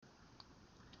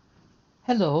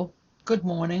Hello, good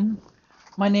morning.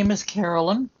 My name is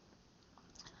Carolyn.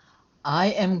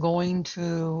 I am going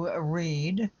to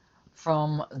read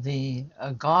from the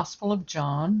Gospel of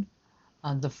John,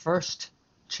 the first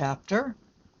chapter.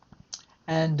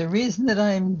 And the reason that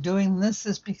I'm doing this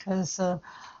is because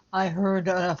I heard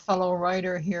a fellow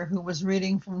writer here who was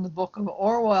reading from the book of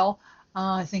Orwell.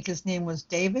 I think his name was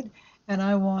David, and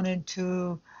I wanted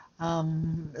to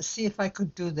see if I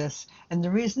could do this. And the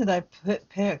reason that I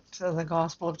picked the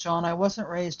Gospel of John, I wasn't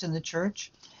raised in the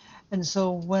church, and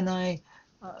so uh,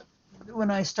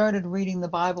 when I started reading the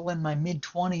Bible in my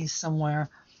mid-20s somewhere,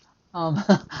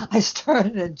 I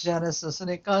started at Genesis,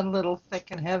 and it got a little thick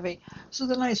and heavy. So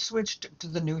then I switched to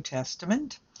the New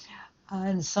Testament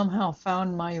and somehow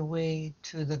found my way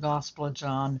to the Gospel of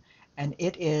John, and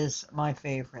it is my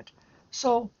favorite.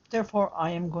 So therefore,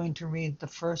 I am going to read the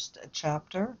first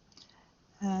chapter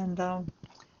and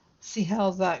see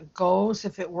how that goes.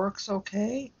 If it works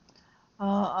okay,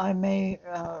 I may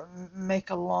make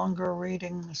a longer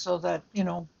reading so that,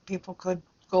 people could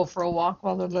go for a walk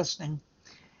while they're listening.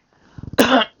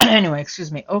 Anyway,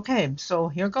 excuse me. Okay, so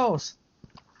here goes.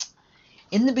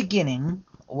 In the beginning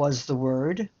was the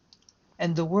Word,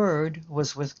 and the Word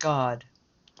was with God,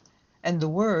 and the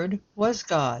Word was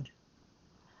God.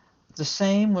 The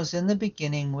same was in the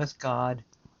beginning with God.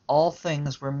 All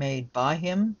things were made by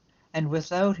him, and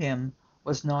without him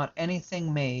was not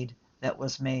anything made that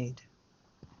was made.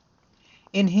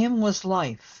 In him was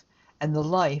life, and the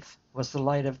life was the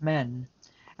light of men.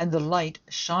 And the light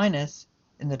shineth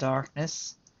in the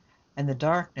darkness, and the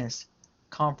darkness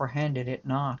comprehended it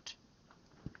not.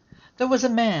 There was a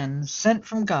man sent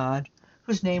from God,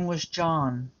 whose name was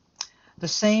John. The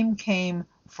same came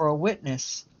for a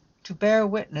witness, to bear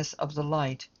witness of the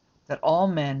light, that all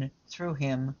men through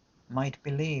him might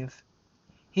believe.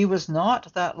 He was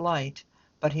not that light,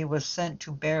 but he was sent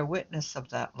to bear witness of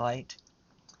that light.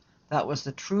 That was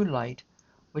the true light,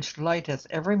 which lighteth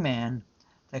every man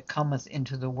that cometh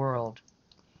into the world.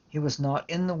 He was not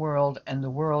in the world, and the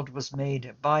world was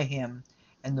made by him,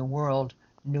 and the world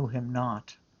knew him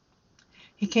not.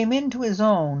 He came into his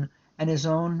own, and his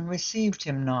own received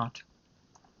him not.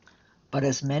 But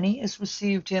as many as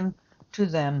received him, to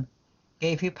them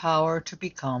gave he power to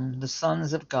become the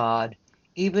sons of God,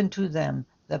 even to them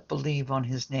that believe on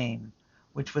his name,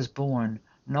 which was born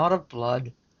not of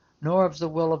blood, nor of the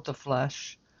will of the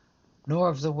flesh, nor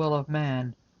of the will of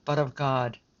man, but of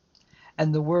God.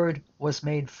 And the Word was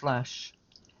made flesh,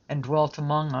 and dwelt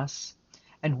among us,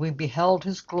 and we beheld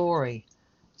his glory,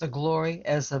 the glory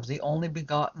as of the only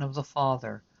begotten of the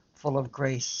Father, full of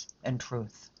grace and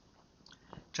truth.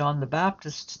 John the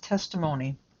Baptist's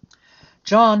testimony.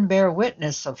 John bare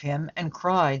witness of him, and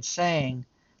cried, saying,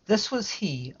 This was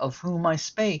he of whom I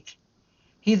spake.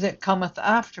 He that cometh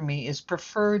after me is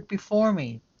preferred before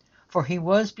me, for he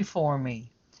was before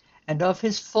me. And of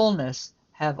his fullness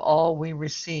have all we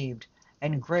received,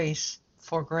 and grace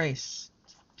for grace.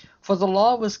 For the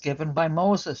law was given by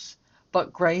Moses,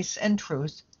 but grace and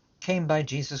truth came by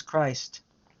Jesus Christ.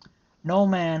 No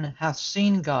man hath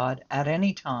seen God at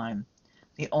any time.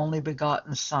 The only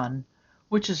begotten Son,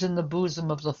 which is in the bosom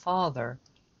of the Father,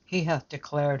 he hath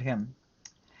declared him.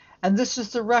 And this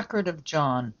is the record of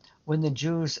John, when the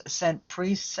Jews sent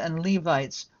priests and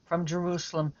Levites from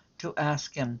Jerusalem to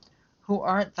ask him, Who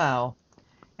art thou?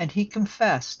 And he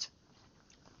confessed,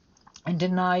 and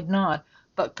denied not,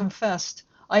 but confessed,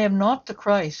 I am not the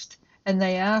Christ. And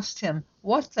they asked him,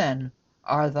 What then?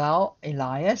 Art thou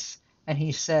Elias? And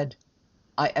he said,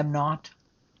 I am not.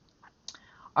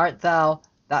 Art thou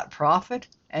that prophet?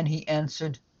 And he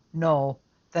answered, No.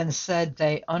 Then said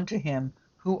they unto him,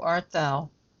 Who art thou?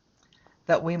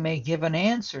 That we may give an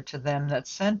answer to them that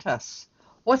sent us.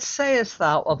 What sayest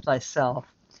thou of thyself?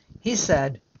 He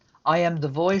said, I am the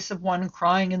voice of one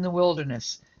crying in the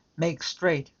wilderness, Make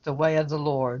straight the way of the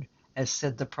Lord, as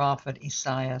said the prophet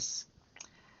Esaias.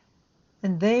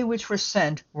 And they which were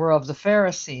sent were of the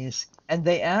Pharisees, and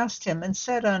they asked him, and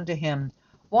said unto him,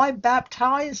 Why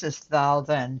baptizest thou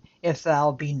then, if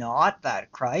thou be not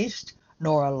that Christ,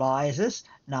 nor Elias,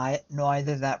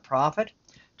 neither that prophet?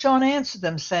 John answered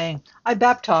them, saying, I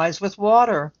baptize with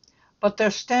water, but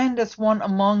there standeth one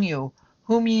among you,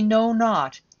 whom ye know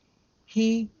not.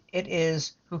 He it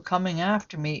is who coming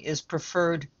after me is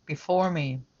preferred before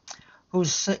me,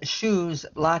 whose shoes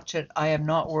latchet I am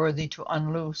not worthy to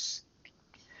unloose.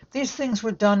 These things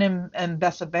were done in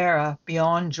Bethabara,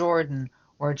 beyond Jordan,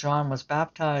 where John was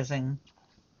baptizing.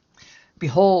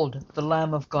 Behold, the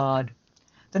Lamb of God.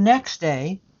 The next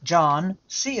day John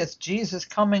seeth Jesus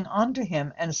coming unto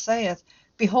him, and saith,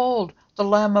 Behold, the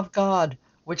Lamb of God,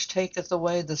 which taketh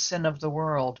away the sin of the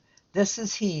world. This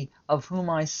is he of whom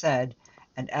I said,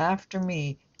 And after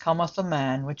me cometh a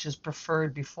man which is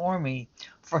preferred before me,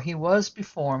 for he was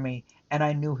before me, and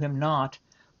I knew him not,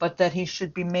 but that he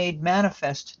should be made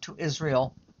manifest to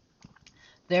Israel.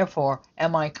 Therefore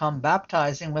am I come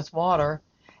baptizing with water.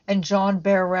 And John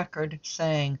bare record,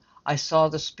 saying, I saw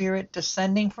the Spirit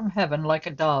descending from heaven like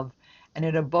a dove, and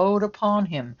it abode upon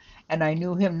him, and I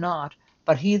knew him not.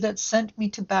 But he that sent me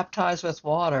to baptize with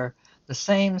water, the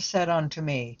same said unto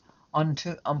me,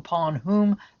 Upon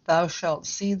whom thou shalt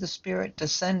see the Spirit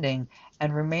descending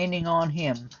and remaining on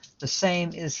him, the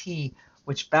same is he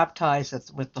which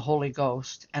baptizeth with the Holy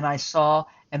Ghost. And I saw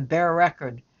and bare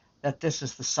record that this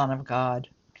is the Son of God.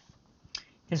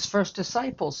 His first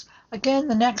disciples. Again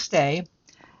the next day,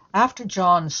 after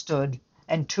John stood,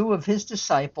 and two of his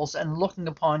disciples, and looking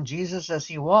upon Jesus as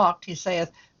he walked, he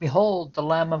saith, Behold the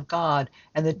Lamb of God.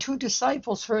 And the two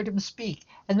disciples heard him speak,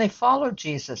 and they followed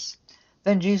Jesus.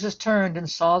 Then Jesus turned and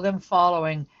saw them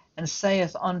following, and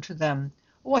saith unto them,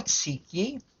 What seek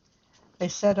ye? They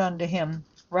said unto him,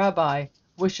 Rabbi,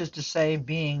 which is to say,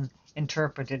 being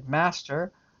interpreted,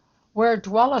 Master, where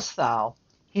dwellest thou?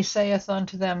 He saith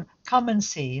unto them, Come and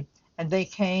see. And they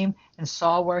came and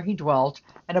saw where he dwelt,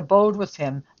 and abode with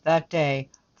him that day,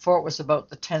 for it was about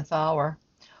the 10th hour.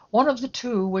 One of the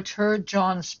two which heard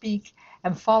John speak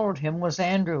and followed him was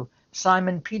Andrew,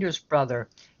 Simon Peter's brother.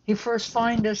 He first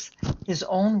findeth his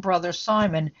own brother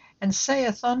Simon, and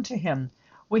saith unto him,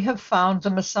 We have found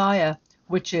the Messiah,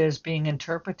 which is, being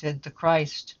interpreted, the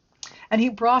Christ. And he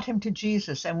brought him to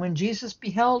Jesus. And when Jesus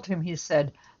beheld him, he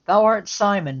said, Thou art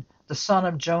Simon, the son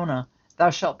of Jonah. Thou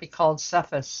shalt be called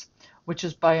Cephas, which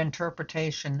is by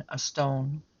interpretation a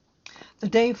stone. The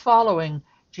day following,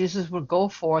 Jesus would go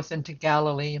forth into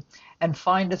Galilee, and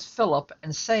findeth Philip,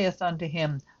 and saith unto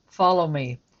him, Follow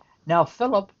me. Now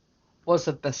Philip was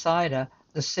of Bethsaida,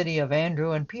 the city of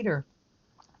Andrew and Peter.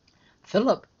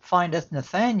 Philip findeth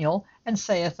Nathanael, and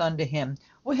saith unto him,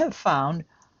 We have found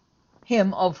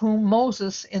him of whom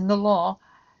Moses in the law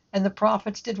and the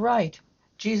prophets did write,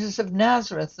 Jesus of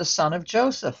Nazareth, the son of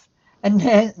Joseph. And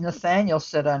Nathanael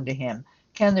said unto him,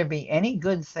 Can there be any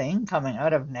good thing coming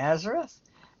out of Nazareth?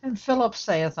 And Philip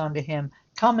saith unto him,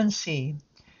 Come and see.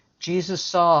 Jesus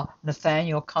saw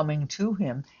Nathanael coming to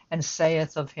him, and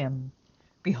saith of him,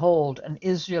 Behold, an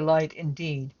Israelite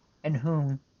indeed, in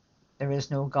whom there is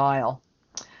no guile.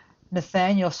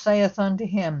 Nathanael saith unto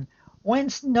him,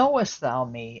 Whence knowest thou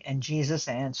me? And Jesus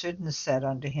answered and said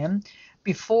unto him,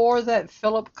 Before that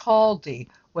Philip called thee,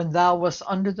 when thou wast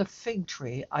under the fig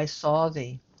tree, I saw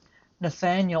thee.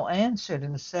 Nathanael answered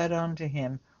and said unto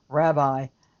him, Rabbi,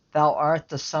 thou art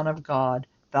the Son of God,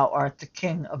 thou art the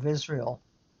King of Israel.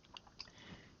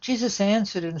 Jesus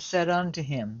answered and said unto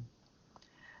him,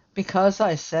 Because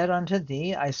I said unto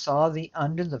thee, I saw thee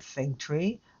under the fig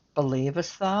tree,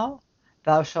 believest thou?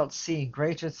 Thou shalt see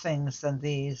greater things than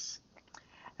these.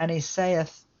 And he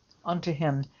saith unto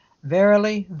him,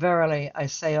 Verily, verily, I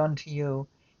say unto you,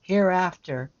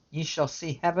 hereafter ye shall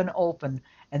see heaven open,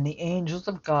 and the angels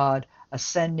of God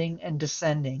ascending and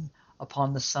descending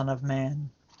upon the Son of Man.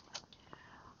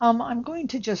 I'm going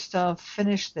to just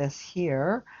finish this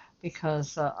here,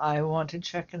 because I want to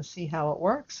check and see how it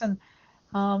works, and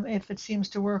if it seems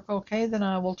to work okay, then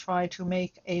I will try to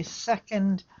make a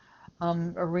second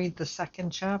read the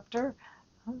second chapter,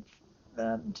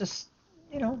 just,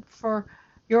 for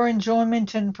your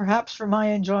enjoyment and perhaps for my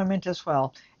enjoyment as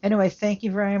well. Anyway, thank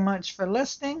you very much for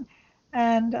listening,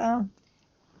 and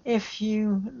if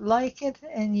you like it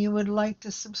and you would like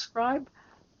to subscribe,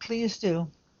 please do.